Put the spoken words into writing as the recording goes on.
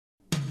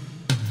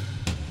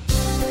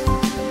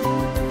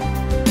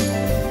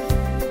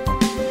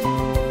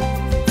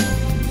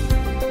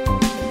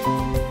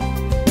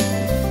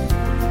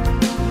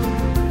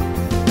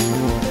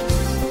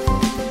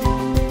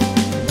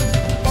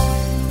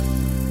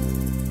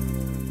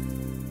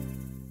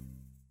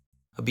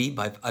Habib,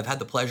 I've had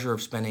the pleasure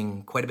of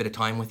spending quite a bit of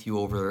time with you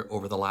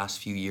over the last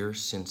few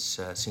years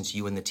since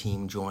you and the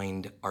team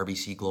joined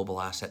RBC Global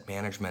Asset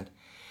Management.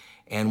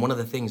 And one of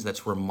the things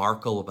that's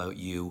remarkable about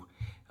you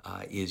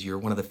is you're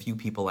one of the few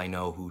people I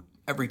know who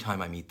every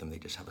time I meet them, they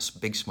just have a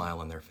big smile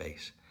on their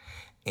face.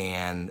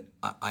 And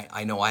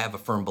I know I have a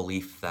firm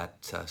belief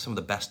that some of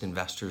the best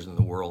investors in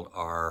the world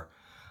are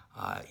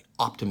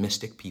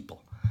optimistic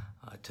people.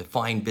 To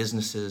find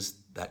businesses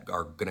that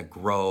are going to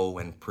grow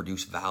and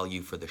produce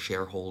value for the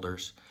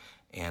shareholders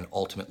and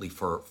ultimately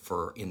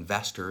for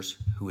investors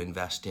who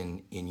invest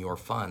in your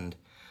fund,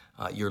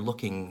 you're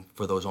looking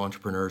for those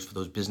entrepreneurs, for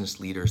those business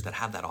leaders that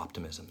have that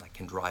optimism, that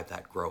can drive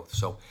that growth.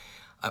 So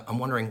I'm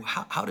wondering,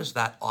 how does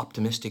that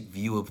optimistic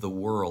view of the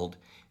world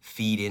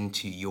feed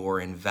into your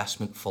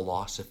investment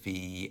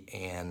philosophy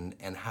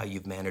and how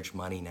you've managed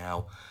money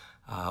now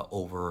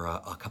over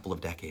a couple of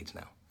decades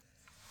now?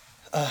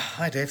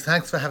 Hi, Dave.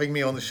 Thanks for having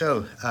me on the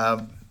show.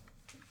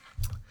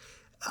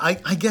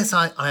 I guess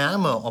I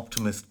am an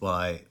optimist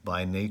by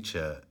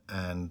nature.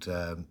 And,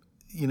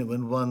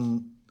 when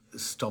one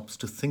stops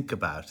to think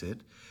about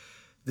it,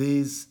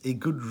 there's a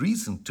good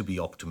reason to be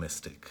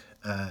optimistic.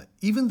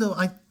 Even though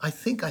I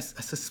think I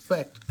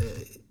suspect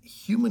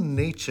human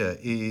nature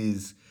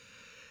is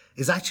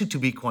actually to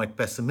be quite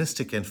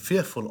pessimistic and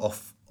fearful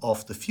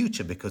of the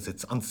future because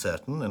it's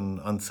uncertain, and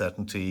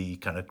uncertainty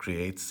kind of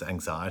creates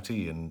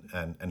anxiety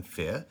and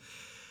fear.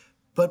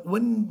 But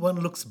when one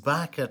looks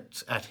back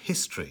at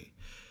history,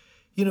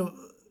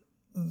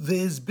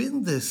 there's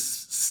been this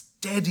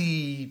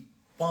steady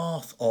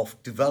path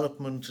of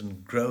development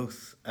and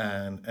growth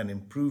and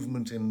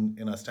improvement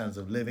in our standards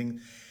of living.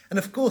 And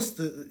of course,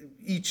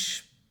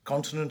 each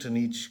continent and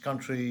each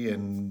country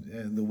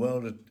and the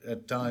world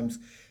at times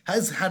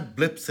has had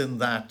blips in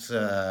that,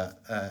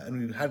 and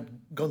we've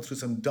gone through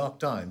some dark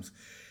times.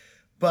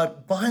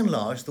 But by and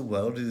large, the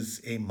world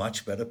is a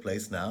much better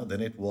place now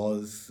than it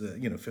was,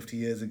 50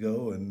 years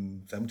ago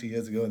and 70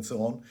 years ago and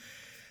so on.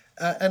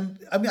 And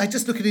I mean, I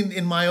just look at it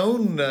in my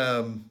own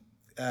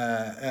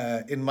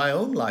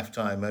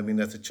lifetime. I mean,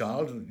 as a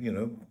child,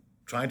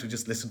 trying to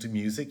just listen to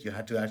music, you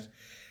had to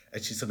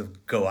actually sort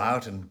of go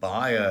out and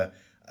buy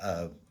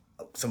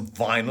some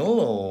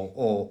vinyl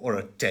or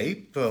a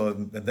tape,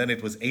 and then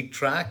it was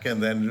 8-track,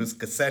 and then it was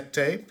cassette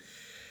tape,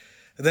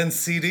 and then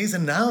CDs,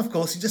 and now, of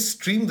course, you just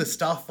stream the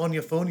stuff on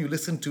your phone. You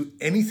listen to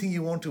anything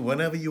you want to,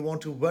 whenever you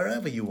want to,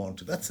 wherever you want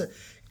to. That's a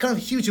kind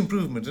of huge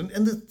improvement,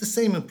 and the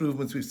same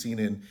improvements we've seen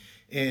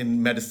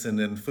in medicine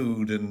and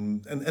food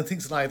and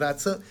things like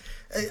that. So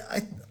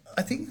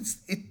I think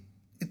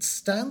it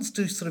stands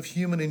to sort of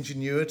human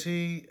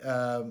ingenuity.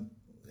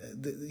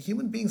 The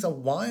human beings are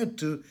wired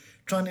to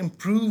try and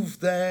improve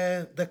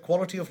their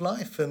quality of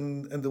life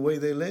and the way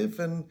they live,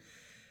 and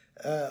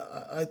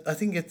I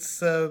think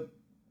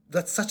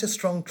that's such a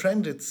strong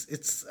trend.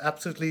 It's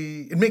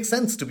absolutely, it makes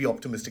sense to be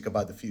optimistic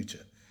about the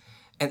future.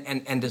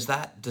 And does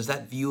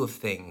that view of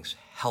things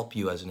help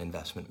you as an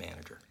investment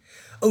manager?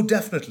 Oh,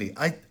 definitely.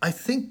 I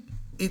think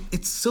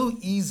it's so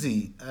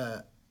easy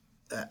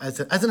as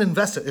an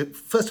investor.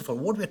 First of all,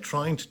 what we're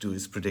trying to do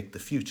is predict the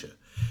future.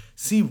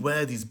 See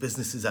where these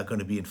businesses are going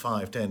to be in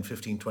 5, 10,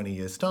 15, 20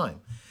 years'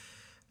 time.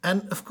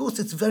 And of course,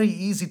 it's very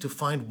easy to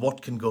find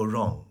what can go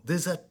wrong.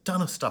 There's a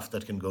ton of stuff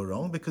that can go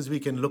wrong because we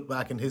can look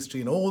back in history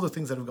and all the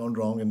things that have gone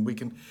wrong, and we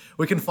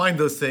can find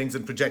those things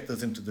and project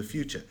those into the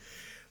future.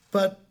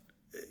 But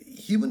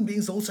human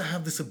beings also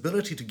have this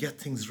ability to get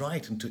things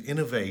right and to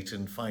innovate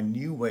and find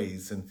new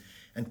ways,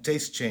 and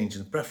taste change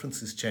and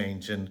preferences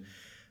change. And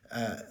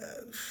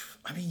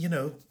I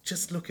mean,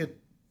 just look at,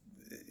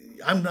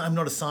 I'm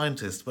not a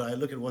scientist, but I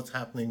look at what's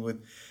happening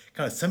with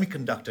kind of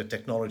semiconductor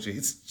technology.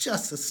 It's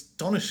just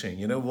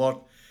astonishing,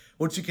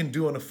 what you can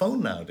do on a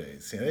phone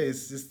nowadays.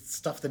 It's just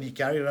stuff that you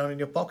carry around in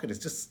your pocket.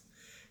 It's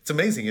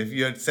amazing. If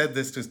you had said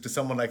this to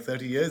someone like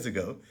 30 years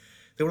ago,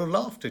 they would have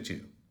laughed at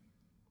you.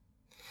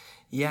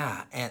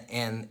 Yeah,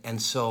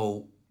 and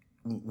so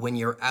when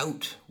you're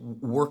out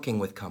working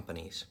with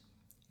companies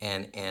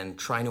and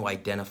trying to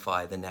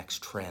identify the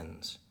next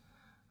trends,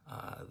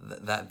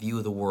 that view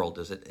of the world,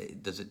 does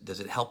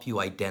it help you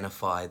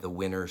identify the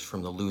winners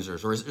from the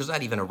losers, or is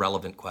that even a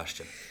relevant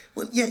question?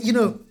 Well, yeah,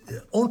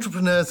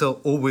 entrepreneurs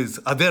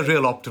they're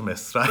real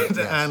optimists, right?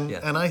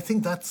 Yes. And I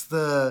think it's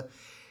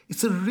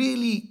a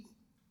really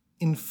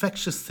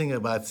infectious thing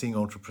about seeing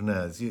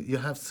entrepreneurs. You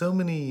have so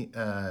many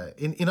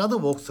in other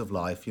walks of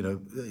life.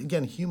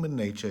 Again, human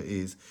nature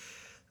is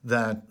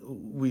that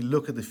we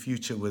look at the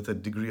future with a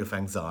degree of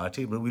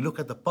anxiety, but we look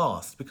at the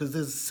past because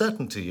there's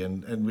certainty,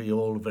 and we're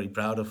all very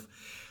proud of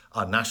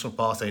our national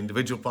past, our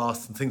individual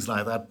past, and things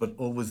like that, but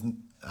always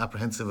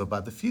apprehensive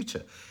about the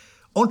future.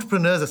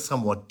 Entrepreneurs are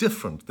somewhat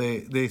different.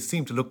 They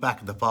seem to look back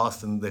at the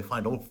past and they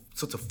find all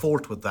sorts of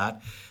fault with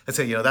that and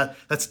say,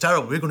 that's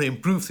terrible. We're going to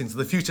improve things.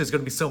 The future is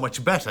going to be so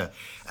much better.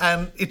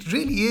 And it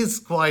really is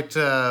quite,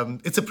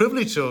 it's a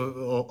privilege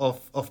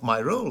of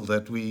my role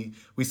that we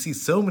see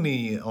so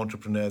many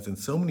entrepreneurs and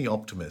so many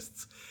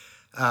optimists.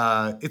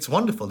 It's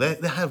wonderful. They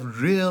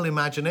have real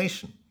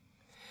imagination.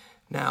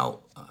 Now,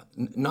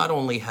 not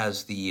only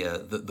has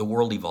the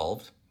world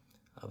evolved,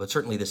 but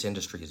certainly this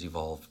industry has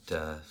evolved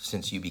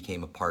since you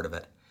became a part of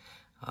it.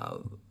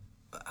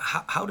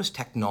 How does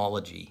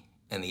technology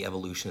and the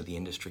evolution of the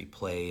industry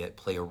play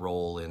a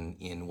role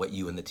in what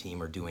you and the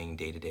team are doing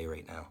day to day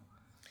right now?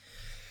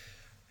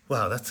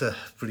 Wow, that's a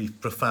pretty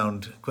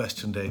profound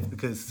question, Dave,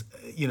 because,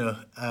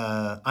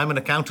 I'm an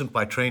accountant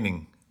by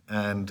training,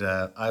 and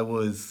I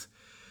was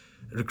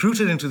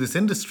recruited into this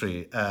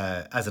industry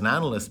as an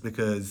analyst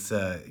because,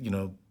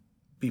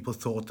 people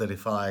thought that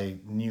if I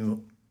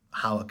knew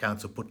how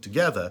accounts are put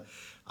together,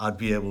 I'd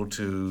be able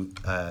to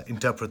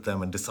interpret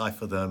them and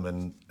decipher them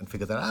and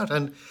figure that out.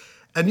 And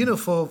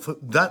for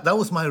that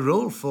was my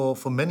role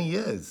for many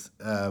years.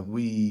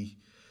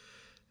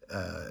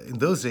 In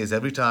those days,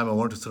 every time I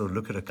wanted to sort of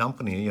look at a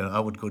company, I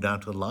would go down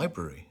to a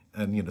library.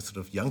 And, sort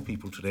of young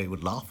people today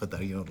would laugh at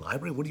that.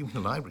 Library? What do you mean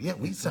a library? Yeah,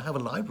 we used to have a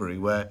library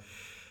where,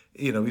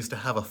 we used to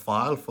have a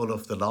file full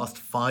of the last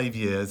 5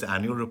 years'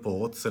 annual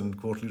reports and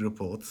quarterly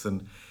reports.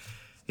 And,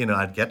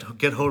 I'd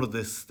get hold of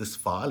this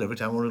file every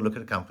time I wanted to look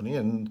at a company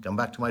and come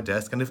back to my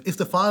desk. And if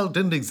the file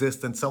didn't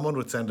exist, then someone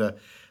would send a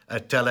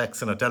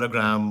telex and a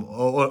telegram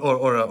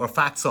or a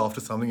fax off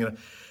to something,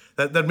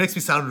 That makes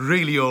me sound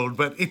really old,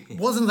 but it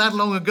wasn't that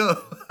long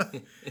ago.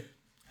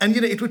 And,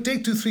 it would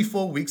take 2, 3,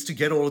 4 weeks to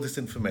get all of this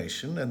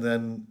information. And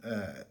then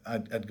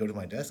I'd go to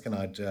my desk and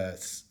I'd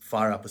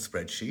fire up a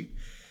spreadsheet.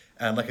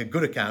 And like a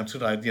good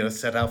accountant, I'd,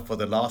 set out for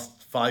the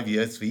last 5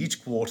 years for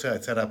each quarter.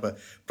 I'd set up a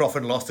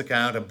profit and loss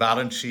account, a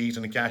balance sheet,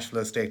 and a cash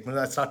flow statement. And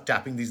I'd start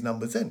tapping these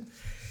numbers in.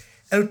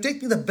 And it would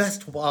take me the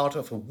best part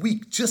of a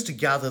week just to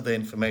gather the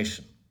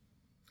information.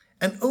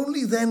 And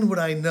only then would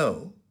I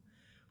know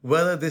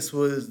whether this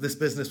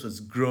business was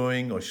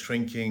growing or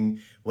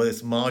shrinking, whether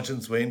its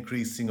margins were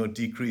increasing or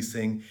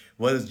decreasing,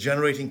 whether it's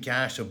generating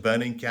cash or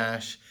burning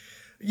cash,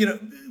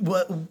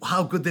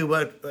 how good they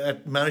were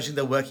at managing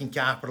their working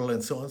capital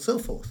and so on and so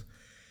forth.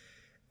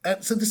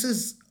 And so this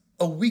is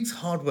a week's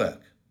hard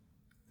work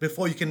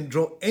before you can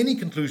draw any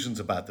conclusions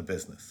about the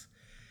business.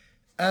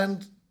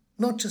 And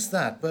not just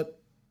that, but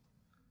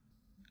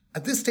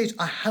at this stage,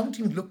 I haven't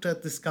even looked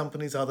at this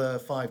company's other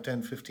 5,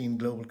 10, 15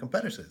 global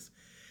competitors.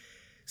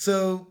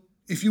 So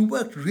if you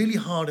worked really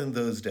hard in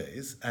those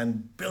days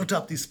and built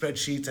up these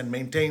spreadsheets and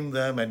maintained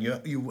them, and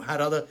you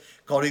had other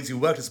colleagues, you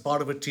worked as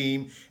part of a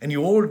team, and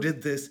you all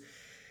did this,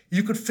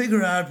 you could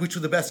figure out which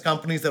were the best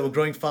companies that were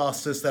growing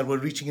fastest, that were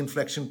reaching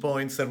inflection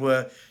points, that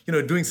were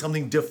doing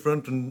something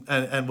different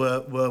and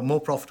were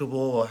more profitable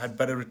or had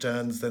better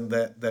returns than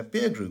their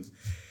peer group.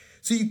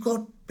 So you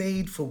got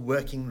paid for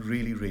working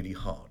really, really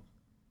hard.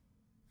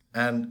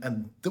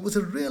 And there was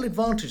a real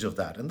advantage of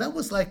that. And that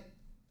was like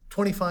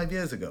 25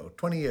 years ago,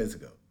 20 years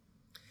ago.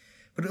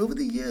 But over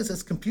the years,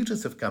 as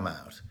computers have come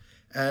out,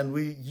 and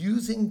we're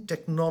using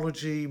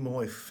technology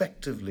more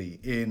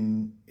effectively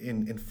in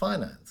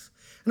finance.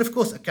 And of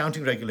course,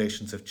 accounting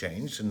regulations have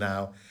changed. And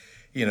now,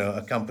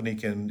 a company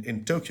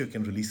in Tokyo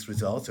can release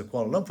results, or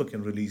Kuala Lumpur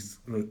can release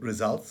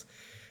results.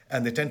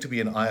 And they tend to be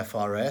in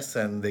IFRS,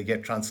 and they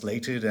get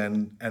translated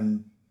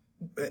and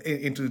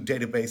into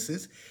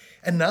databases.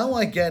 And now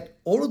I get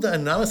all of the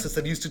analysis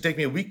that used to take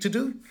me a week to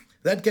do.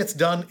 That gets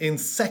done in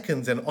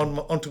seconds and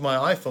onto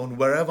my iPhone,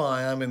 wherever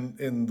I am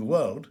in the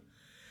world.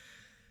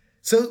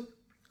 So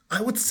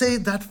I would say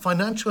that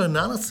financial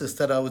analysis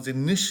that I was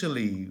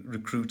initially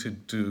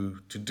recruited to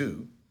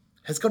do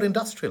has got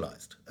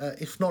industrialized,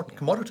 if not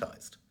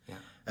commoditized. Yeah.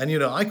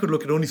 And, I could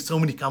look at only so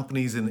many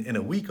companies in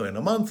a week or in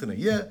a month, in a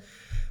year,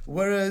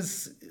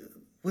 whereas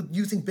with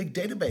using big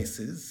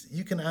databases,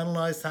 you can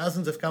analyze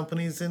thousands of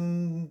companies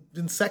in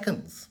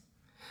seconds.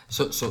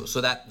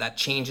 So that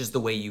changes the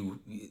way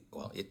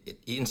it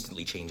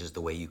instantly changes the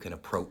way you can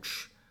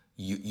approach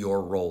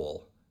your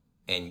role,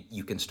 and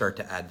you can start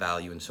to add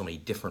value in so many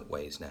different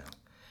ways now.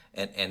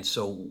 And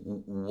so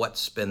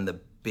what's been the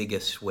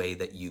biggest way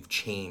that you've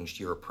changed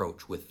your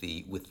approach with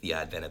the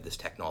advent of this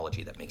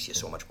technology that makes you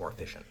so much more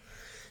efficient?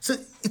 So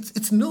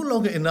it's no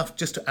longer enough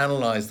just to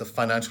analyze the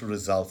financial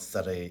results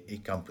that a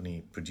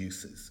company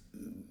produces.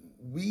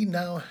 We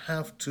now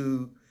have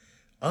to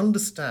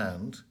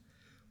understand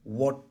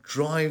what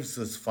drives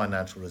those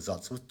financial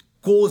results, what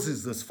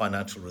causes those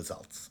financial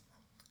results.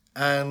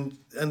 And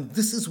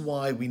this is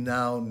why we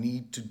now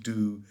need to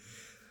do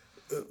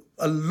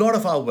a lot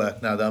of our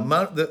work now. The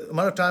amount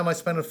of time I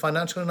spend on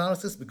financial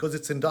analysis, because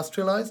it's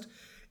industrialized,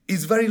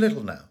 is very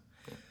little now.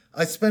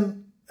 I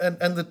spend,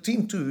 and the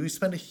team too, we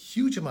spend a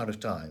huge amount of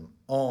time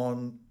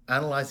on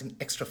analyzing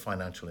extra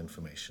financial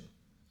information.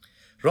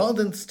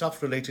 Rather than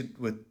stuff related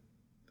with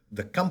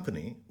the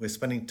company, we're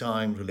spending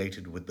time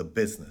related with the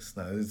business.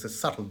 Now, there's a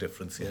subtle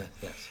difference here.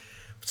 Yeah, yes.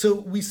 So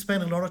we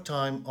spend a lot of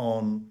time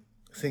on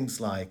things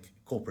like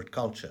corporate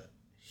culture,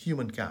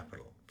 human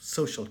capital,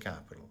 social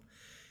capital,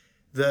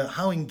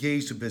 how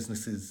engaged a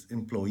business's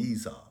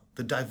employees are,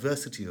 the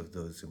diversity of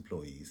those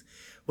employees,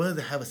 whether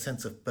they have a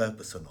sense of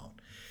purpose or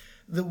not,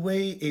 the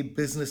way a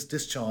business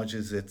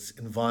discharges its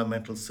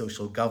environmental,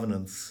 social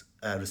governance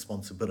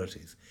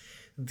responsibilities.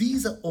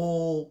 These are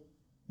all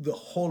the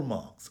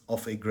hallmarks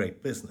of a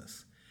great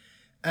business.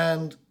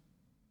 And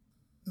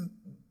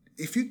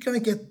if you kind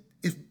of get,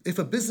 if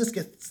a business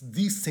gets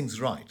these things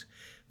right,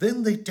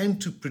 then they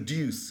tend to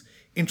produce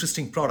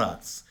interesting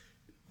products,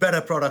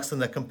 better products than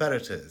their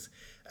competitors,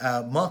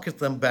 market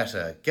them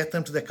better, get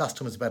them to their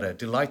customers better,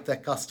 delight their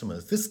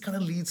customers. This kind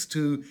of leads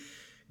to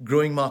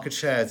growing market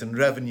shares and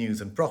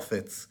revenues and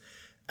profits,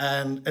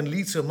 and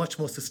leads to a much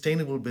more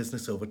sustainable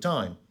business over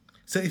time.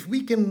 So if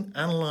we can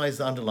analyze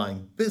the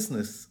underlying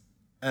business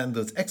and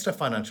those extra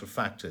financial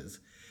factors,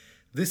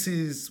 this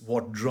is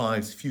what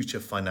drives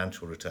future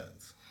financial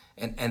returns.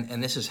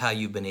 And this is how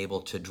you've been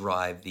able to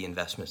drive the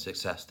investment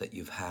success that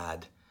you've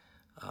had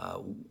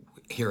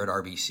here at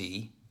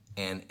RBC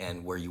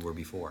and where you were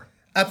before.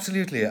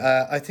 Absolutely.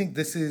 I think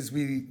this is,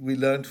 we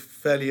learned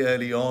fairly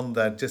early on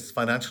that just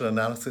financial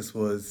analysis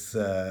was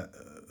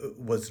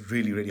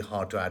really, really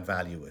hard to add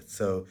value with.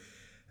 So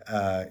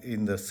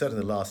certainly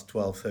the last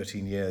 12,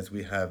 13 years,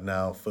 we have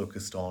now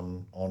focused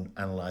on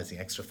analyzing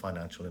extra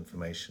financial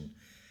information.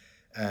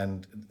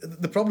 And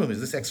the problem is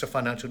this extra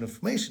financial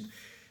information,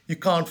 you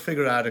can't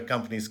figure out a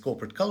company's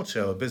corporate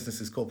culture or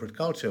business's corporate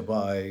culture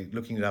by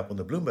looking it up on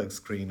the Bloomberg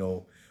screen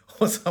or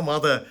some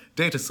other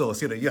data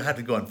source. You had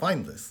to go and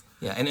find this.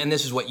 Yeah, and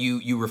this is what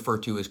you refer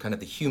to as kind of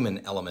the human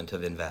element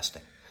of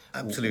investing.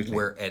 Absolutely.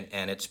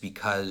 And it's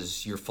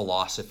because your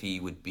philosophy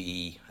would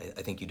be,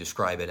 I think you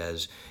describe it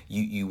as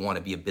you want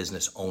to be a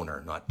business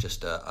owner, not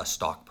just a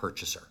stock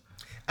purchaser.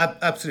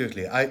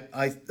 Absolutely.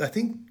 I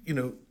think,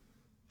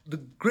 the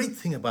great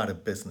thing about a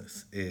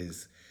business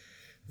is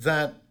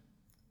that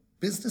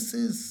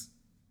businesses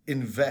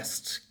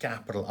invest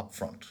capital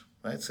upfront,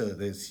 right? So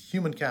there's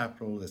human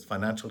capital, there's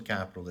financial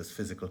capital, there's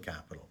physical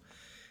capital.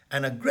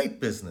 And a great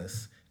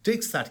business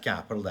takes that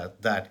capital,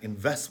 that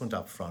investment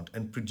upfront,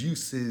 and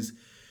produces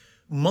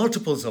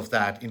multiples of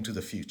that into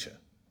the future.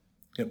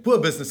 Poor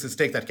businesses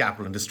take that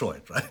capital and destroy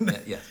it,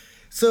 right? Yeah.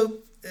 So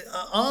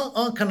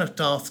our kind of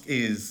task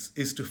is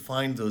to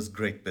find those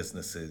great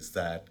businesses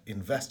that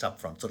invest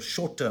upfront, so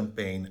short-term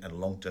pain and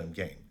long-term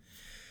gain.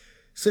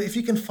 So if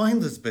you can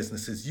find those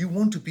businesses, you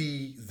want to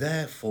be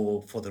there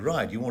for the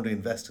ride. You want to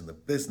invest in the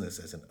business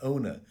as an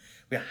owner.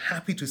 We're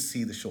happy to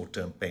see the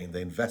short-term pain,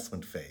 the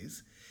investment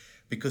phase,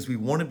 because we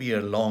want to be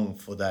along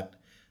for that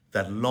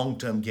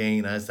long-term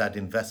gain as that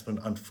investment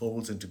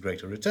unfolds into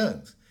greater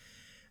returns.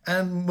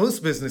 And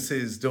most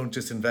businesses don't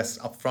just invest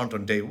upfront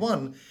on day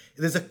one.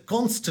 There's a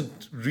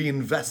constant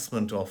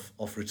reinvestment of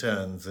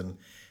returns. And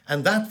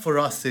that for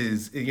us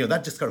is,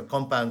 that just kind of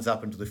compounds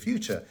up into the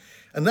future.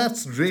 And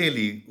that's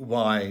really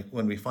why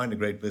when we find a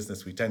great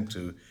business, we tend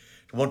to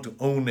want to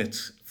own it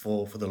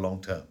for the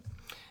long term.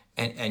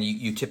 And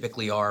you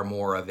typically are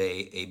more of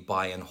a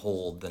buy and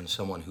hold than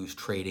someone who's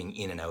trading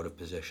in and out of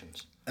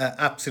positions.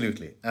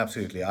 Absolutely.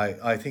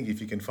 I think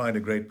if you can find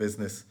a great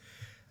business,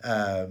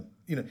 the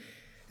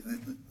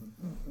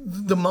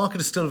market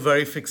is still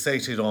very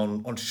fixated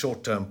on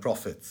short-term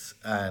profits.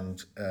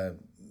 And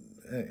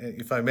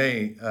if I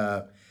may,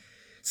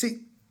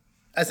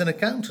 as an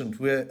accountant,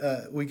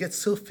 we get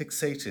so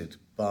fixated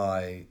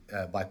by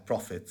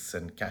profits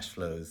and cash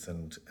flows.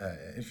 And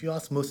if you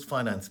ask most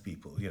finance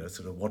people,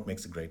 sort of what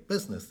makes a great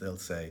business, they'll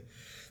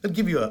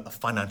give you a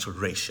financial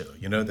ratio.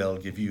 They'll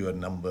give you a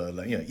number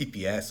like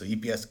EPS or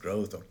EPS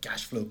growth or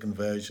cash flow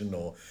conversion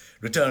or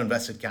return on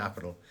invested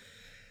capital.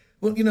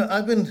 Well,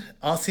 I've been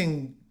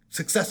asking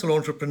successful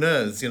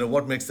entrepreneurs,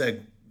 what makes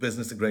their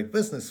business a great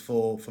business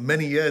for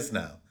many years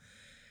now.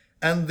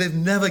 And they've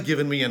never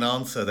given me an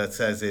answer that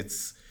says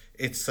it's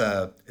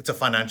a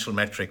financial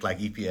metric like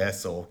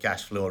EPS or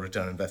cash flow or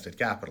return on invested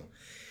capital.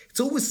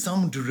 It's always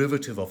some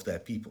derivative of their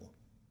people.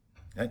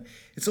 Right?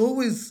 It's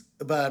always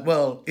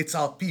about, it's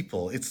our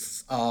people,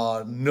 it's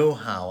our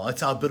know-how,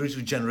 it's our ability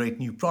to generate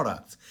new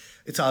products,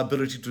 it's our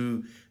ability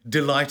to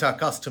delight our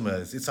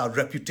customers, it's our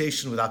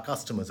reputation with our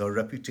customers, our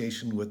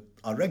reputation with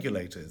our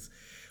regulators,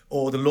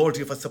 or the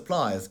loyalty of our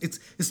suppliers.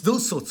 It's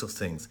those sorts of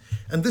things.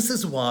 And this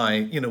is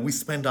why, we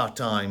spend our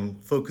time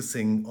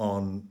focusing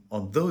on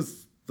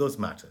those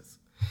matters.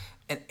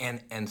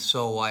 And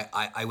so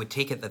I would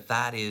take it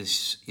that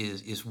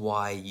is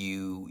why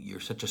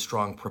you're such a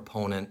strong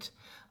proponent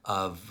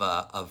of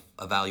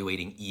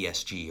evaluating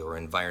ESG or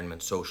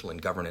environment, social,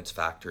 and governance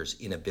factors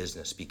in a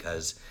business,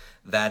 because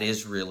that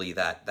is really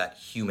that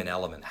human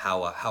element,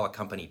 how a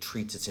company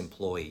treats its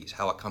employees,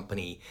 how a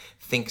company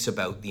thinks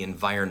about the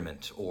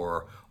environment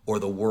or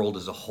the world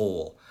as a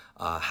whole,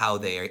 how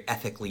they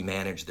ethically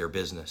manage their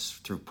business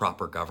through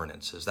proper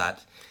governance. Is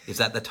that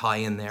the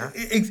tie-in there?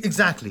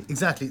 Exactly.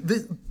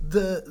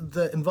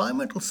 The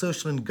environmental,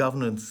 social, and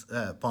governance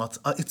parts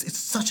it's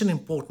such an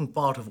important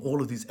part of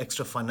all of these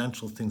extra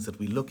financial things that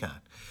we look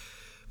at,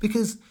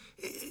 because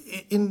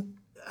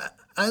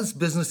as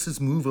businesses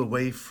move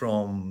away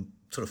from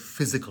sort of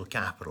physical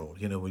capital,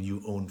 when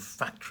you own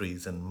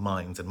factories and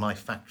mines, and my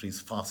factory is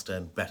faster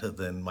and better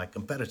than my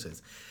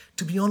competitors,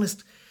 to be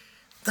honest,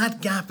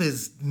 that gap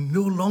is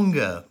no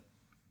longer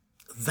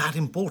that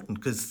important,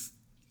 because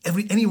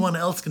anyone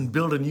else can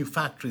build a new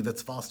factory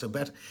that's faster,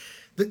 better.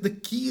 The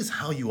key is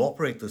how you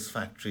operate those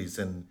factories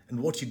and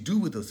what you do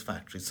with those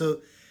factories.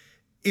 So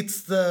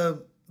it's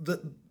the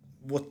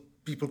what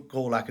people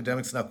call,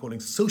 academics now calling,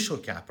 social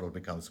capital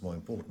becomes more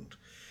important.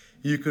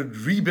 You could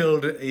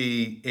rebuild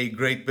a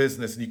great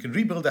business, and you can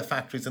rebuild their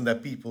factories and their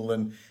people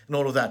and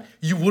all of that.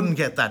 You wouldn't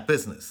get that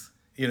business.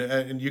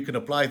 And you can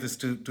apply this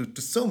to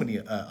so many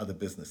other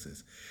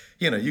businesses.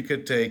 You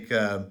could take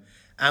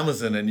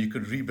Amazon, and you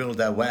could rebuild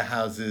their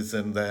warehouses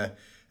and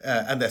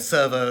their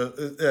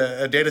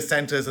server data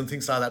centers and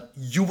things like that.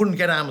 You wouldn't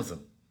get Amazon.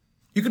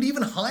 You could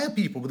even hire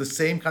people with the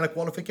same kind of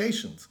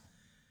qualifications.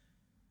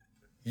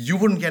 You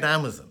wouldn't get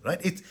Amazon,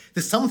 right?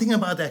 There's something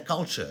about their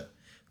culture,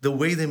 the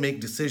way they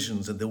make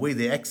decisions and the way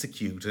they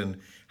execute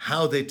and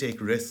how they take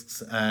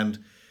risks and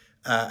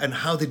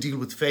how they deal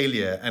with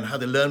failure and how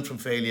they learn from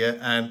failure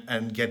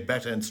and get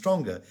better and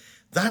stronger.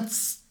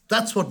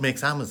 That's what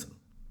makes Amazon.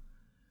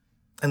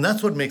 And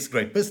that's what makes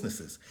great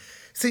businesses.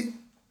 See,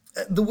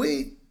 the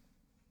way,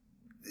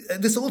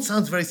 this all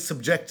sounds very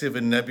subjective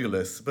and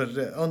nebulous, but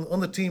on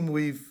the team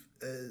we've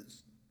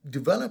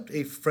developed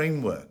a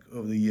framework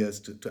over the years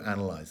to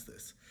analyze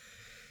this.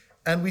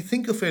 And we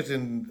think of it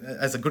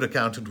as a good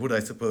accountant would, I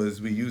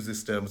suppose, we use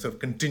this term of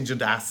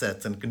contingent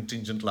assets and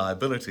contingent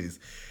liabilities.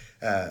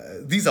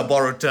 These are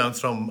borrowed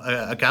terms from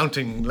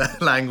accounting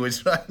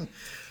language, right?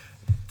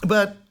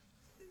 But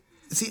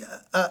see,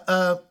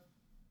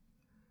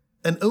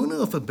 an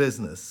owner of a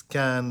business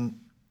can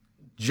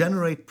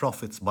generate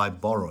profits by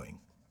borrowing.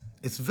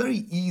 It's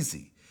very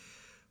easy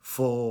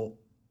for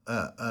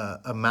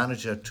a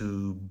manager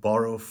to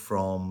borrow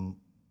from,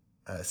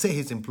 say,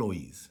 his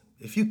employees.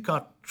 If you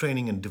cut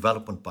training and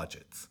development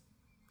budgets,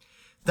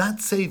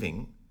 that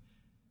saving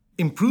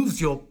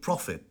improves your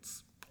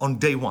profits on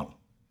day one.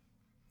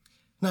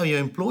 Now, your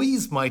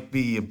employees might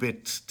be a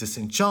bit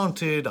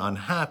disenchanted,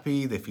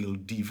 unhappy, they feel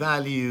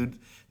devalued.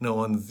 No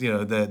one's,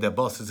 their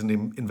boss isn't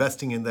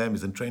investing in them,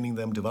 isn't training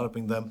them,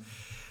 developing them.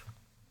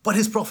 But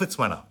his profits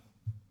went up.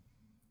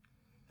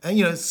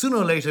 And, sooner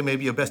or later,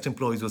 maybe your best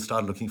employees will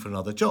start looking for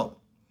another job.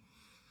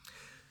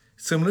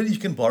 Similarly, you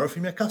can borrow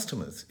from your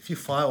customers. If you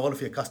fire all of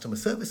your customer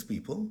service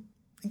people,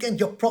 again,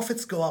 your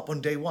profits go up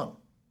on day one.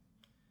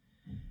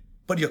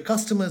 But your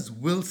customers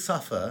will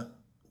suffer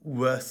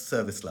worse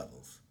service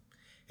levels.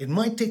 It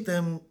might take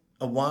them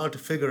a while to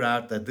figure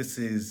out that this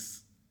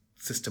is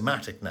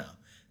systematic now.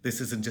 This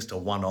isn't just a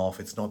one-off.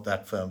 It's not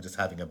that firm just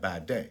having a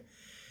bad day.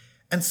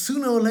 And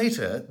sooner or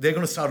later, they're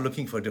going to start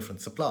looking for a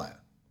different supplier.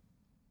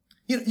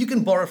 You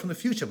can borrow from the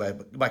future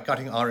by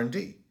cutting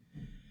R&D.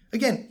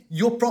 Again,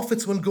 your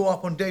profits will go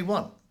up on day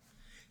one.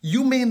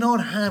 You may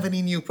not have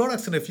any new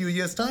products in a few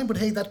years' time, but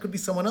hey, that could be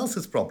someone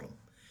else's problem.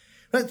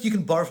 Right? You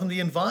can borrow from the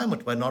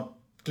environment by not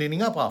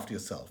cleaning up after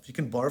yourself. You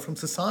can borrow from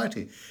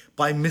society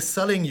by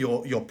mis-selling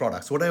your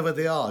products, whatever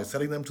they are,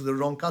 selling them to the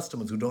wrong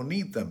customers who don't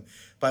need them,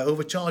 by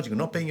overcharging or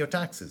not paying your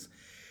taxes.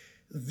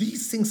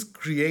 These things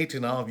create,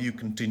 in our view,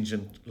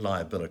 contingent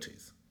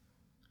liabilities.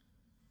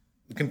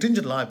 The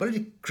contingent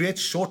liability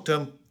creates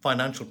short-term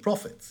financial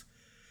profits.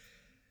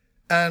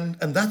 And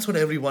that's what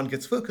everyone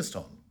gets focused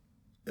on.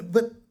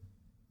 But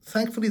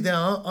thankfully, there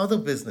are other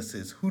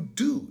businesses who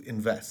do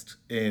invest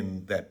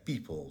in their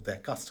people, their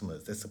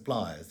customers, their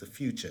suppliers, the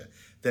future,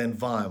 their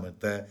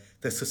environment, their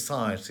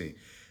society,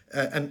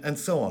 and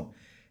so on.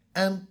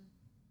 And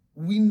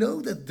we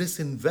know that this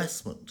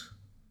investment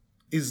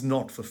is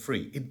not for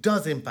free. It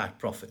does impact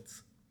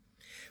profits.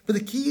 But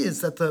the key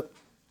is that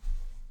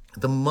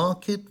the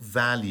market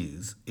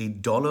values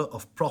 $1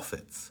 of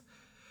profits,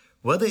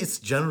 whether it's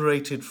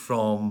generated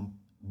from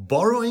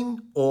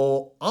borrowing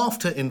or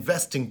after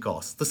investing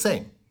costs, the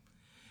same.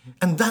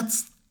 And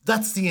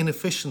that's the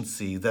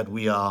inefficiency that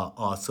we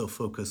are so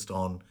focused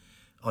on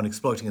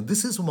exploiting. And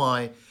this is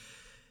why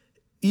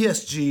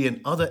ESG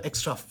and other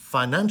extra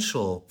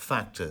financial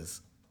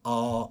factors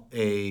are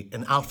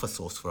an alpha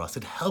source for us.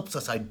 It helps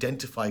us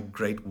identify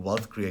great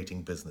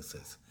wealth-creating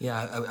businesses.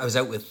 Yeah, I was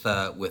out with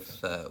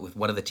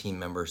one of the team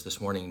members this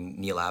morning,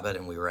 Neil Abbott,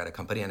 and we were at a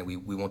company, and we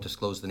won't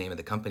disclose the name of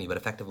the company, but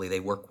effectively they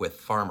work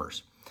with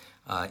farmers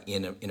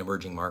in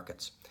emerging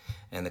markets.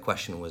 And the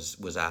question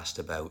was asked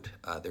about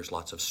there's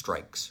lots of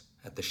strikes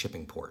at the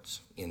shipping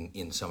ports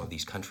in some of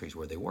these countries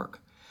where they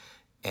work.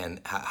 And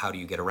how do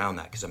you get around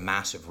that? Because it's a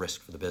massive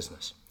risk for the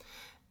business.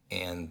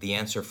 And the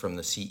answer from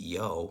the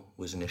CEO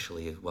was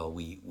initially, well,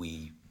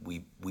 we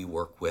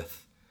work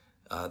with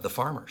the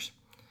farmers.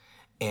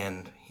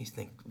 And he's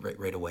think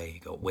right away, you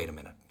go, wait a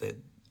minute. The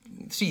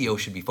CEO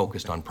should be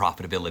focused on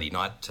profitability,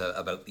 not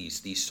about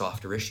these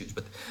softer issues.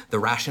 But the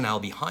rationale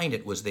behind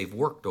it was they've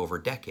worked over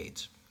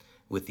decades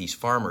with these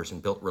farmers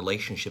and built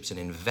relationships and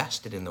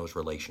invested in those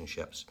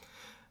relationships,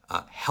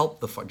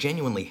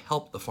 genuinely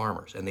help the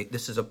farmers. And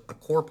this is a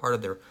core part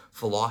of their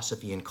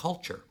philosophy and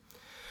culture.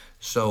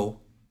 So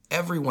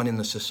everyone in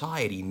the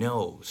society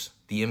knows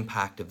the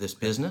impact of this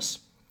business.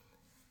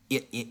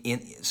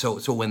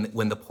 So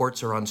when the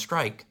ports are on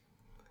strike,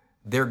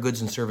 their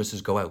goods and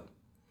services go out.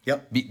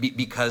 Yep.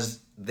 Because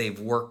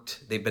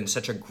they've been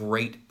such a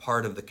great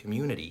part of the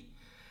community.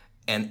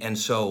 And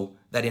so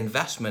that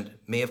investment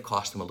may have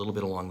cost them a little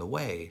bit along the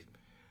way,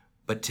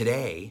 but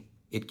today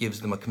it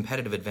gives them a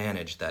competitive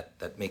advantage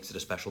that makes it a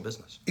special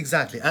business.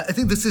 Exactly. I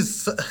think this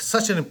is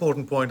such an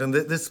important point, and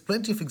there's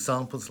plenty of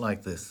examples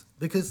like this,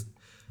 because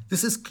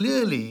this is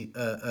clearly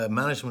a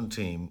management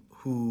team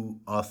who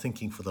are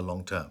thinking for the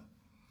long term.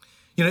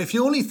 If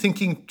you're only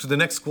thinking to the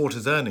next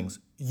quarter's earnings,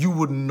 you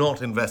would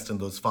not invest in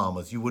those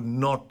farmers. You would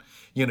not,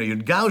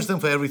 you'd gouge them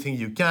for everything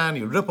you can,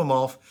 you rip them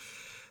off,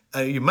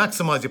 you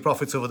maximize your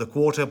profits over the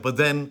quarter, but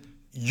then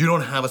you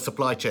don't have a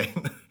supply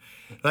chain.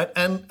 Right?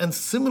 And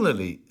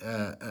similarly,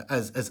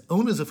 as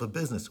owners of a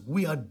business,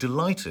 we are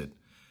delighted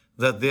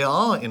that they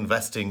are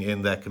investing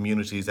in their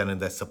communities and in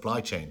their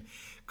supply chain,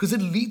 because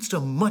it leads to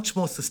a much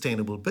more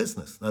sustainable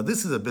business. Now,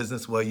 this is a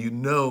business where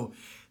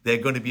they're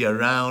going to be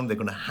around, they're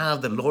going to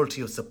have the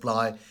loyalty of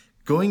supply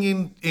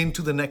going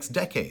into the next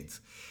decades.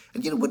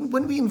 And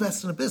when we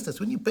invest in a business,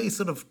 when you pay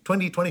sort of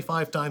 20,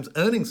 25 times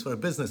earnings for a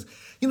business,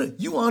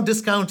 you are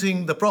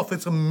discounting the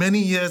profits for many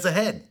years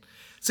ahead.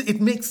 So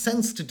it makes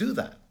sense to do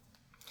that.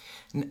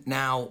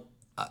 Now,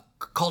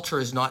 culture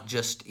is not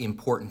just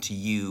important to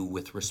you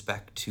with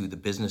respect to the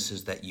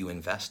businesses that you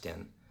invest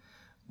in,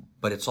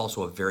 but it's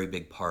also a very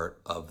big part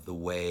of the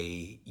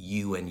way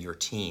you and your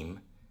team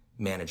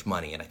manage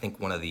money. And I think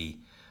one of the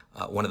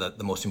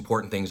most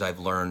important things I've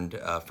learned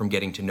from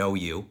getting to know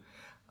you,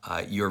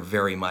 you're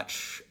very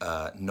much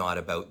not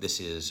about this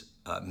is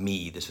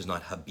me, this is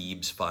not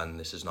Habib's fund,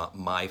 this is not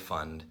my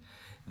fund,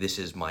 this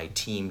is my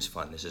team's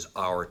fund, this is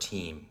our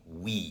team.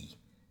 We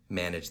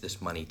manage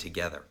this money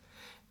together.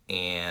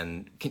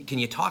 And can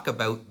you talk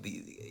about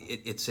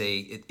it's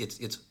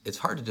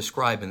hard to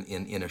describe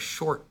in a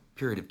short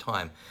period of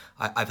time.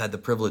 I've had the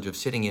privilege of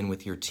sitting in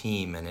with your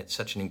team, and it's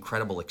such an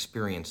incredible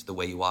experience the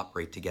way you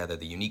operate together,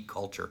 the unique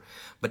culture.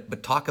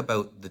 But talk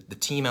about the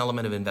team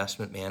element of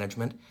investment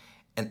management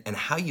and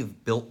how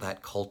you've built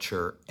that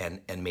culture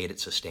and made it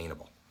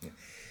sustainable.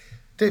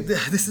 Dave,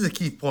 this is a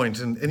key point,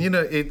 and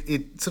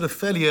it sort of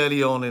fairly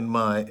early on in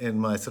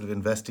my sort of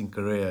investing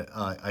career,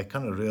 I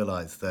kind of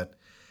realized that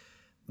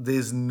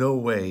there's no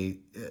way,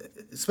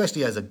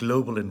 especially as a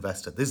global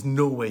investor, there's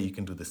no way you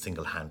can do this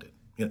single-handed.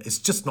 It's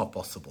just not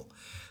possible.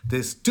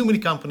 There's too many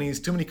companies,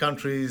 too many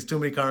countries, too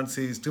many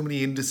currencies, too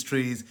many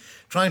industries,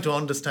 trying to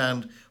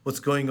understand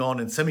what's going on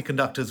in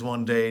semiconductors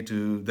one day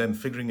to then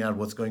figuring out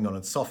what's going on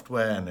in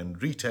software and in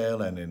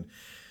retail and in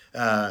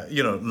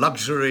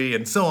luxury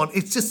and so on.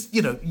 It's just,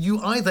 you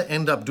either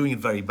end up doing it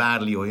very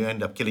badly or you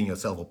end up killing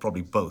yourself, or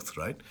probably both,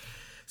 right?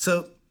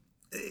 So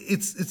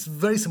it's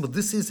very simple.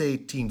 This is a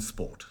team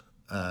sport.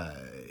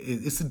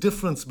 It's the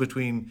difference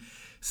between,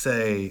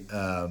 say,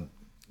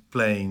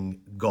 playing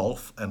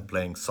golf and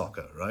playing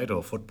soccer, right?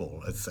 Or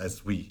football,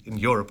 as we in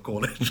Europe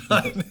call it,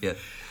 right? Yeah.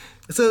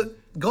 So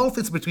golf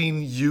is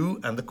between you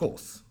and the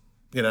course.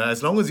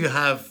 As long as you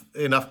have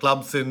enough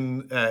clubs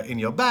in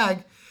your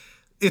bag,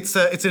 it's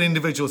an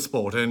individual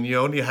sport, and you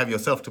only have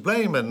yourself to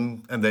blame,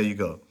 and there you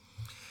go.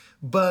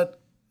 But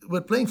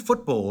with playing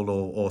football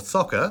or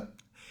soccer,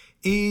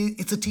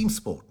 it's a team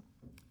sport.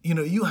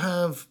 You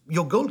have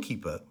your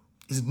goalkeeper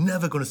is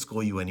never going to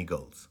score you any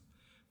goals,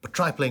 but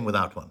try playing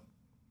without one.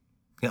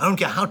 I don't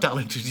care how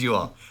talented you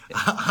are,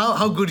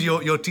 how good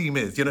your team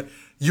is.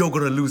 You're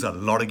going to lose a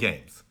lot of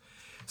games.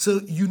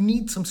 So you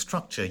need some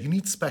structure. You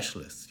need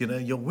specialists.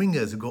 Your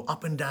wingers who go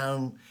up and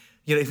down.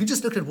 If you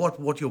just look at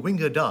what your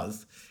winger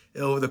does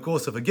over the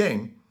course of a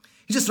game,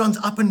 he just runs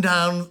up and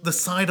down the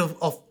side of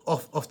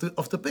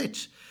the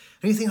pitch.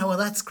 And you think, oh, well,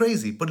 that's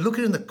crazy. But look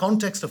at it in the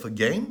context of a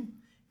game,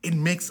 it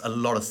makes a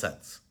lot of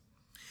sense.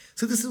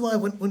 So this is why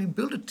when you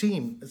build a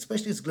team,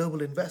 especially as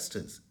global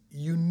investors,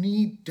 you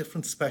need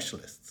different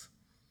specialists.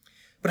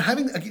 But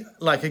having,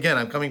 again,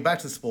 I'm coming back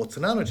to the sports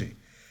analogy,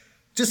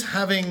 just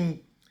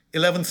having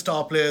 11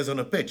 star players on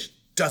a pitch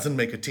doesn't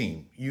make a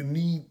team. You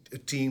need a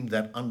team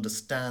that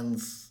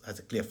understands, has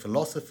a clear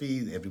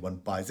philosophy, everyone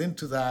buys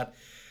into that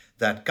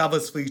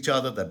covers for each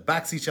other, that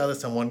backs each other.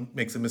 Someone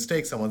makes a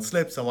mistake, someone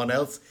slips, someone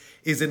else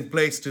is in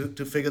place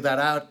to figure that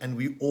out, and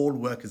we all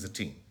work as a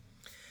team.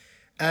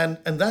 And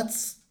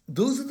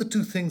those are the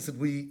two things that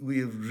we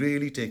have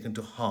really taken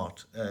to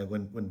heart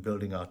when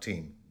building our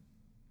team.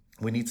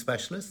 We need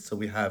specialists, so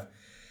we have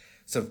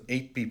sort of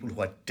 8 people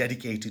who are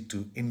dedicated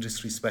to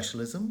industry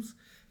specialisms.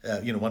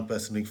 One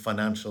person doing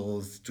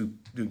financials,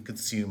 doing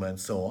consumer, and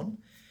so on.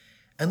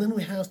 And then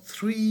we have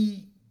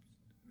 3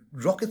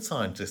 rocket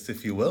scientists,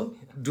 if you will,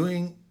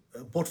 doing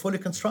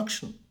portfolio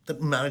construction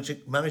that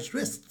manage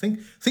risk.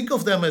 Think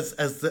of them as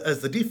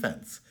the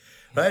defense,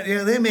 right?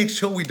 They make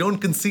sure we don't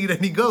concede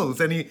any goals,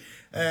 any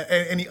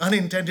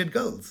unintended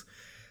goals.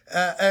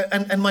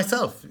 And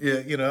myself,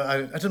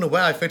 I don't know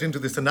where I fit into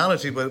this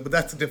analogy, but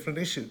that's a different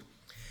issue.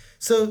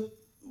 So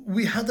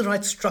we have the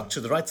right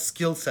structure, the right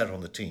skill set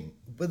on the team,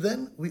 but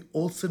then we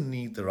also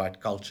need the right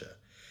culture.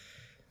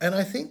 And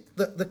I think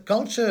that the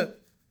culture,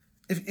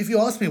 if you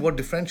ask me what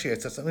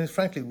differentiates us, I mean,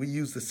 frankly, we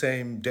use the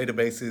same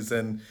databases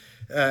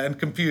and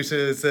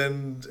computers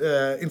and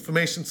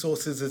information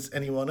sources as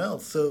anyone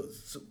else. So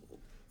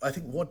I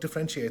think what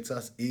differentiates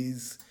us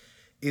is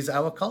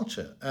our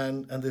culture.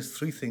 And there's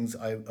 3 things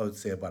I would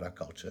say about our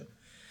culture.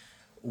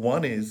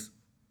 One is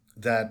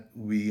that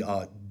we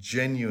are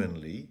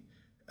genuinely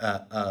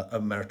a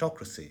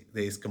meritocracy.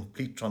 There is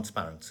complete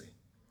transparency.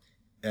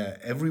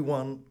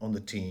 Everyone on the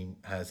team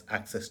has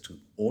access to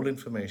all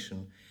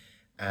information,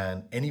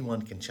 and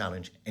anyone can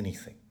challenge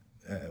anything.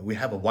 We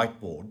have a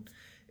whiteboard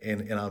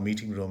in our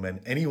meeting room, and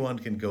anyone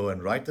can go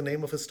and write the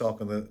name of a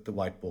stock on the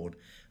whiteboard,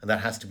 and that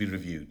has to be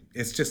reviewed.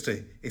 It's just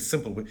a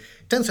simple. It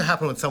tends to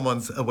happen when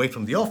someone's away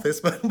from the office,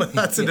 but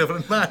that's a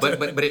different matter.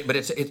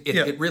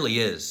 It really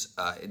is,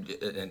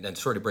 and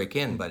sorry to break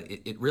in, but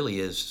it really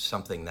is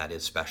something that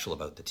is special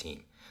about the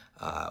team.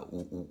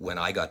 When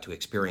I got to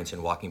experience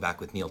in walking back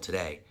with Neil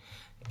today,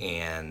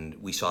 and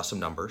we saw some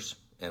numbers,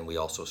 and we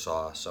also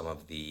saw some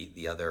of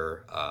the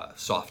other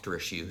softer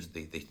issues,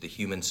 the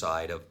human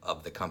side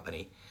of the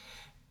company.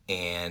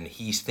 And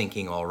he's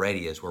thinking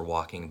already as we're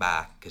walking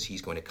back, because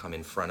he's going to come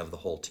in front of the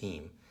whole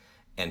team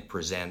and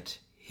present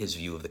his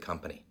view of the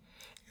company.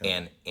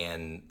 Yeah.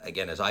 And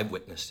again, as I've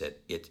witnessed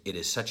it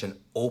is such an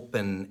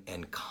open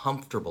and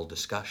comfortable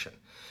discussion.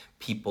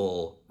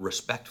 People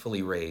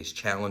respectfully raise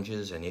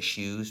challenges and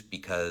issues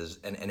because,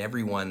 and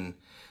everyone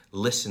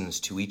listens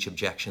to each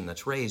objection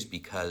that's raised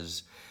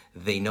because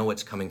they know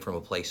it's coming from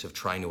a place of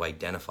trying to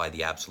identify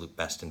the absolute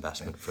best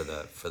investment for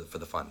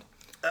the fund.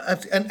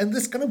 And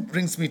this kind of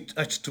brings me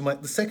to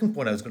the second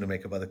point I was going to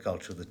make about the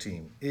culture of the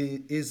team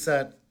is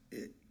that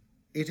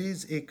it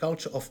is a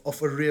culture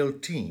of a real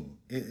team.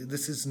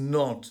 This is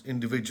not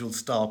individual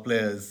star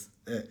players.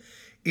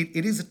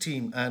 It is a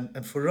team,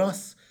 and for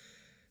us,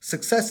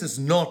 success is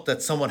not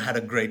that someone had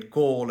a great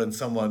call and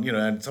someone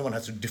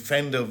has to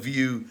defend a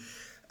view.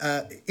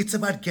 It's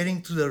about getting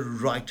to the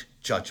right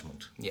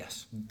judgment.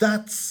 Yes.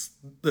 That's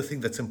the thing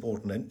that's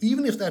important. And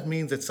even if that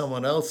means that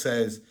someone else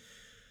says,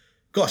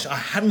 gosh, I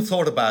hadn't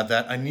thought about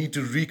that, I need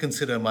to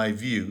reconsider my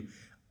view,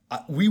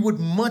 we would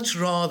much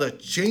rather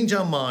change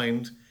our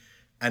mind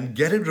and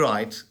get it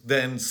right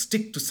than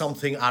stick to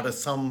something out of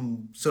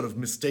some sort of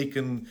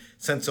mistaken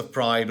sense of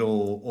pride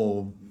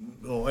or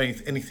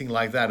anything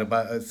like that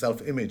about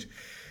self-image.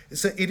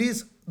 So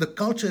the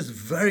culture is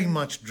very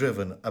much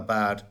driven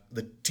about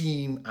the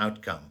team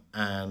outcome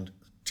and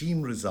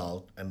team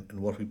result and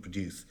what we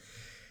produce.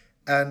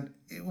 And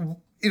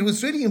it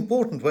was really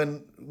important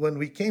when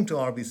we came to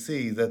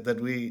RBC that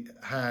we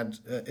had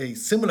a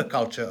similar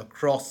culture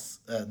across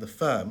the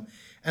firm,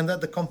 and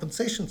that the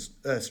compensation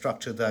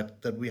structure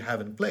that we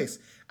have in place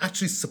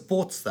actually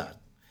supports that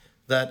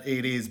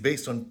it is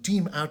based on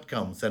team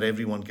outcomes that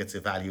everyone gets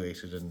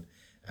evaluated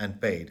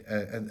and paid.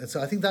 And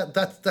so I think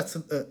that's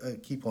a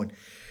key point.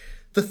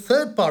 The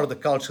third part of the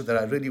culture that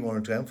I really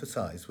wanted to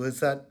emphasize was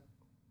that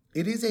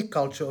it is a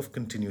culture of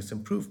continuous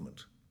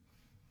improvement.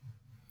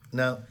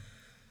 Now,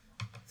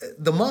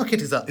 the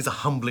market is a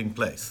humbling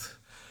place.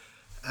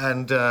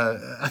 And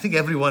I think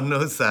everyone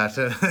knows that,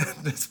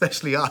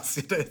 especially us.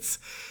 It's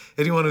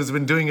anyone who's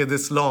been doing it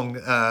this long,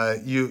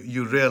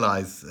 you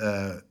realize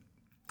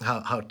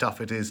how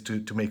tough it is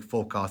to make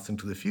forecasts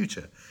into the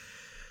future.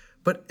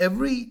 But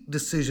every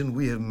decision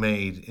we have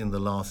made in the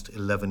last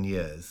 11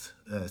 years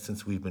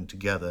since we've been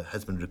together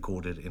has been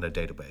recorded in a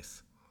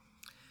database.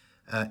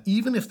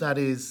 Even if that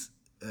is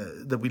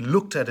that we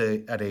looked at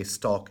a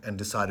stock and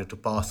decided to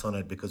pass on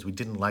it because we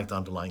didn't like the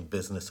underlying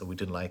business or we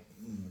didn't like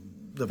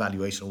the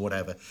valuation or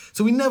whatever.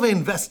 So we never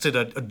invested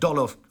a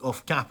dollar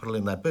of capital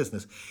in that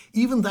business.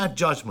 Even that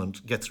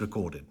judgment gets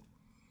recorded.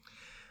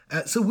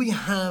 So we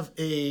have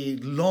a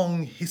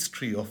long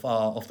history of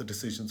the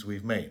decisions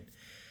we've made.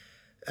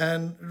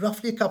 And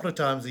roughly a couple of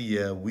times a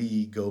year,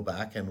 we go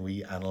back and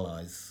we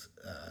analyze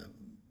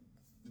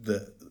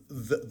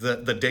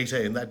the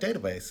data in that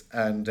database.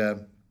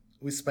 And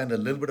we spend a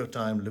little bit of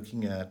time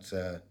looking at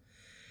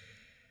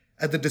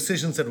the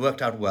decisions that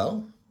worked out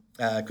well,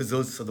 because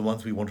those are the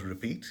ones we want to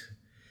repeat.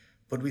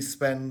 But we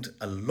spend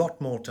a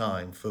lot more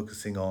time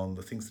focusing on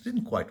the things that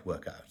didn't quite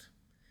work out.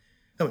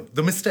 I mean,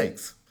 the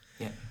mistakes.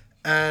 Yeah.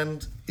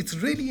 And it's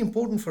really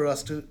important for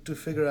us to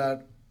figure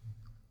out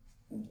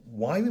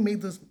why we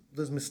made those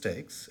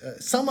mistakes.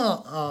 Some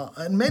are,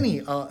 and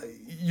many are,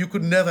 you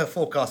could never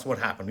forecast what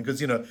happened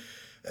because,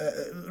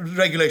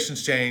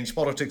 regulations change,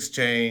 politics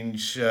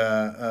change,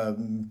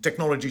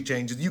 technology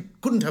changes. You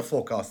couldn't have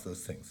forecast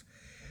those things.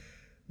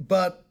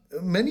 But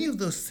many of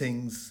those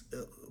things,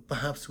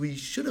 perhaps we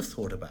should have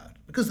thought about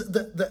because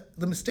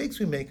the mistakes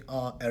we make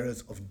are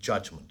errors of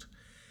judgment.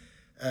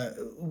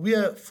 We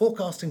are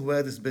forecasting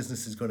where this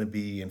business is going to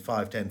be in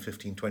 5, 10,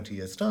 15, 20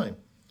 years' time.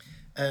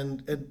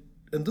 And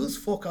those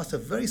forecasts are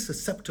very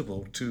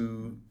susceptible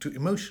to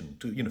emotion,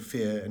 to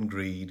fear and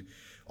greed,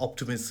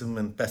 optimism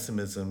and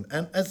pessimism.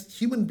 And as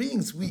human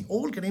beings, we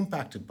all get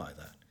impacted by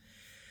that.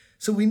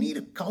 So we need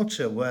a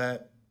culture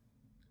where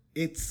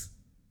it's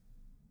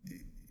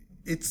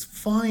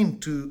fine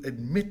to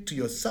admit to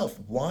yourself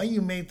why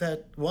you made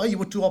that, why you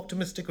were too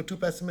optimistic or too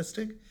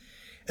pessimistic,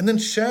 and then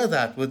share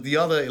that with the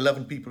other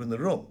 11 people in the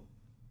room.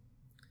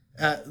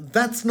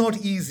 That's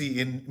not easy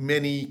in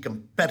many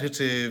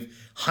competitive,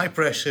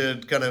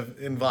 high-pressured kind of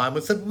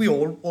environments that we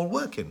all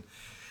work in.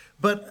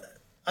 But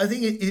I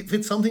think if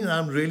it's something that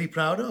I'm really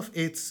proud of,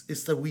 it's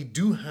that we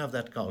do have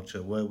that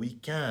culture where we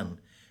can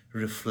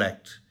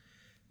reflect,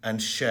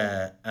 and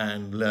share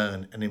and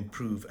learn and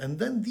improve. And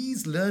then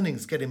these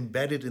learnings get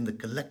embedded in the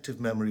collective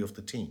memory of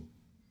the team.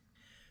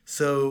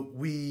 So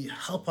we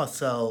help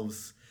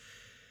ourselves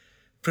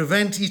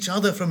prevent each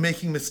other from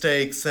making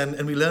mistakes,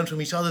 and we learn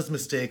from each other's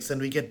mistakes, and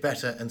we get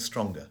better and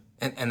stronger.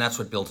 And that's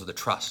what builds the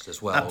trust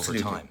as well over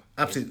time.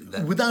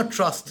 Absolutely. Without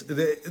trust,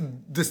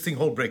 this thing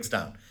whole breaks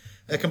down.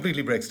 It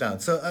completely breaks down.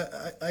 So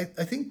I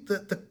think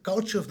that the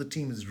culture of the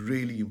team is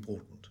really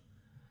important.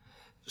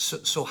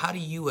 So how do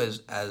you,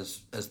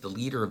 as the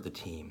leader of the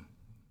team,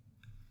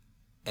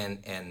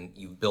 and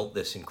you've built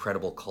this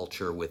incredible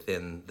culture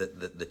within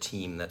the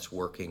team that's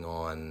working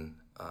on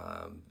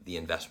the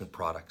investment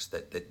products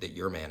that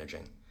you're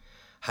managing,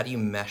 how do you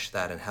mesh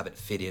that and have it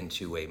fit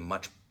into a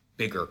much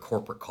bigger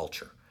corporate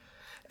culture,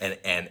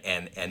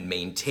 and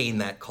maintain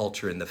that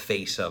culture in the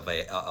face of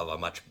a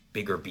much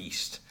bigger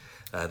beast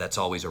that's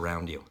always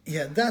around you?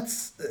 Yeah,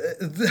 that's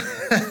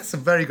a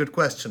very good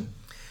question.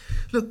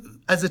 Look,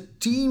 as a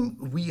team,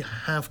 we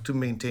have to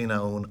maintain our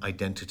own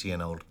identity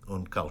and our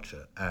own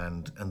culture,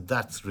 and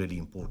that's really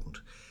important.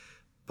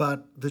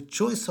 But the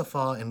choice of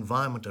our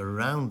environment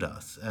around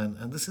us,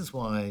 and this is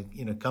why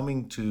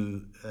coming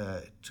to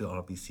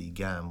RBC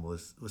GAM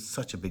was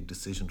such a big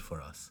decision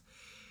for us,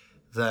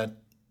 that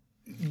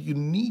you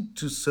need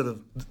to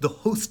the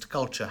host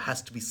culture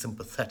has to be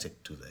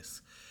sympathetic to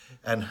this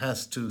and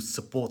has to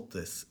support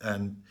this.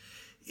 And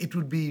it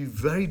would be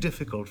very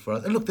difficult for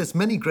us. And look, there's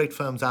many great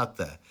firms out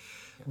there,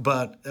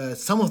 but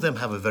some of them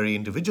have a very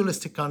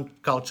individualistic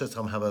culture,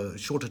 some have a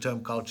shorter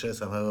term culture,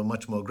 some have a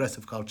much more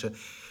aggressive culture.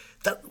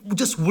 That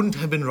just wouldn't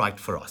have been right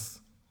for us.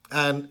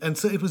 And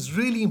so it was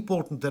really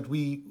important that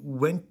we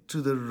went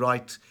to the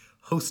right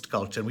host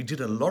culture. We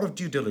did a lot of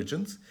due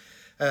diligence,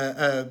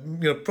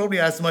 probably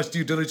as much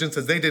due diligence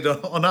as they did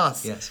on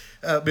us. Yes.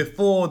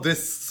 Before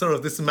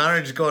this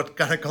marriage got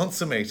kind of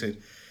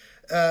consummated,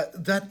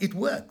 that it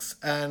works.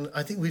 And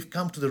I think we've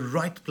come to the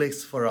right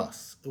place for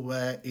us,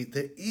 where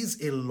there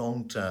is a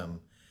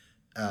long-term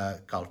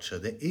culture.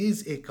 There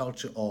is a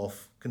culture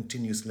of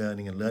continuous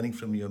learning and learning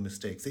from your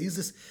mistakes. There is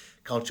this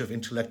culture of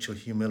intellectual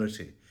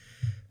humility.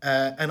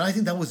 And I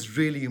think that was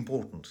really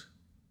important.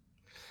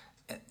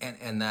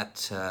 And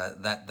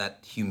that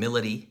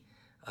humility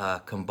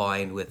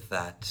combined with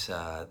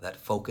that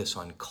focus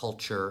on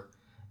culture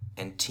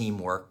and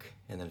teamwork,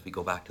 and then if we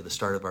go back to the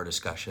start of our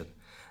discussion,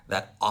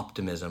 that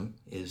optimism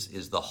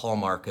is the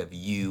hallmark of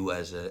you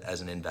as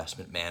an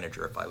investment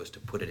manager. If I was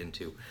to put it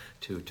into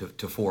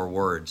four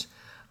words,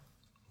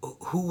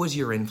 who was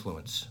your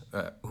influence?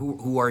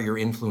 Who are your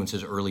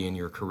influences early in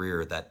your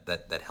career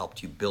that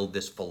helped you build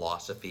this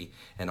philosophy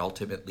and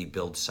ultimately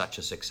build such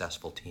a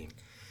successful team?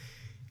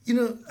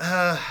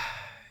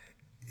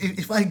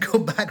 If I go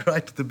back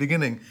right to the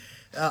beginning,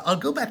 I'll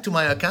go back to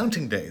my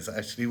accounting days,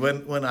 actually,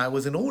 when I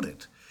was in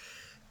audit.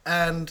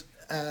 And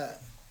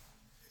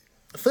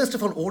first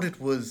of all, audit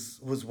was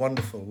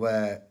wonderful,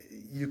 where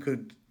you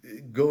could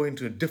go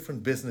into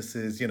different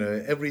businesses.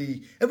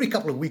 Every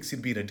couple of weeks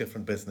you'd be in a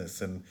different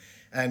business,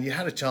 and you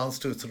had a chance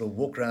to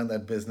walk around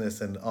that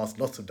business and ask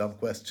lots of dumb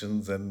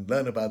questions and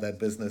learn about that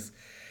business.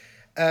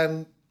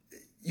 And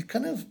you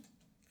kind of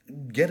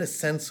get a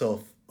sense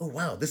of, oh,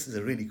 wow, this is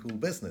a really cool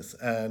business.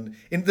 And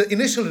in the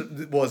initial,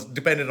 it was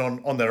dependent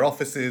on their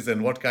offices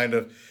and what kind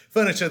of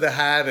furniture they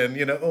had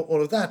and,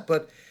 all of that.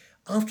 But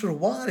after a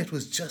while, it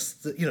was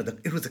just,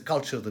 it was the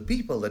culture of the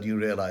people that you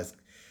realized,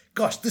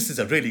 gosh, this is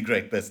a really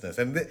great business.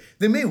 And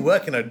they may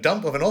work in a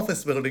dump of an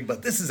office building,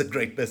 but this is a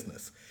great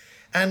business.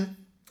 And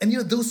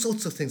those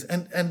sorts of things.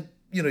 And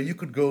you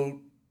could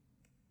go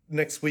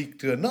next week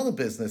to another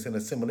business in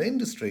a similar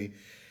industry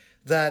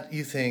that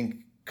you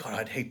think, God,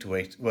 I'd hate to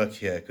work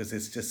here because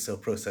it's just so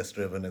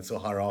process-driven and so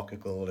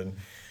hierarchical. And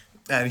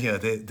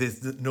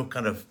there's no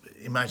kind of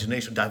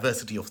imagination,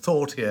 diversity of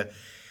thought here.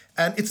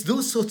 And it's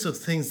those sorts of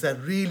things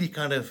that really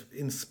kind of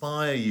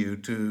inspire you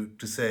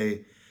to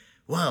say,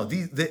 wow,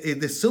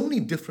 there's so many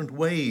different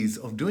ways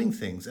of doing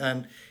things.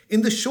 And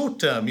in the short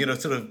term,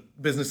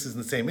 businesses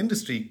in the same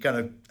industry kind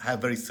of have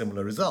very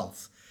similar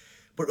results.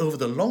 But over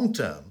the long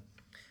term,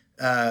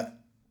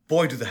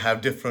 boy, do they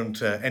have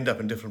end up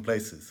in different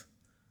places.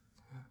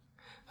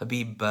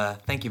 Habib,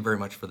 thank you very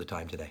much for the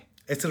time today.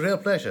 It's a real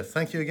pleasure.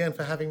 Thank you again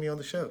for having me on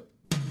the show.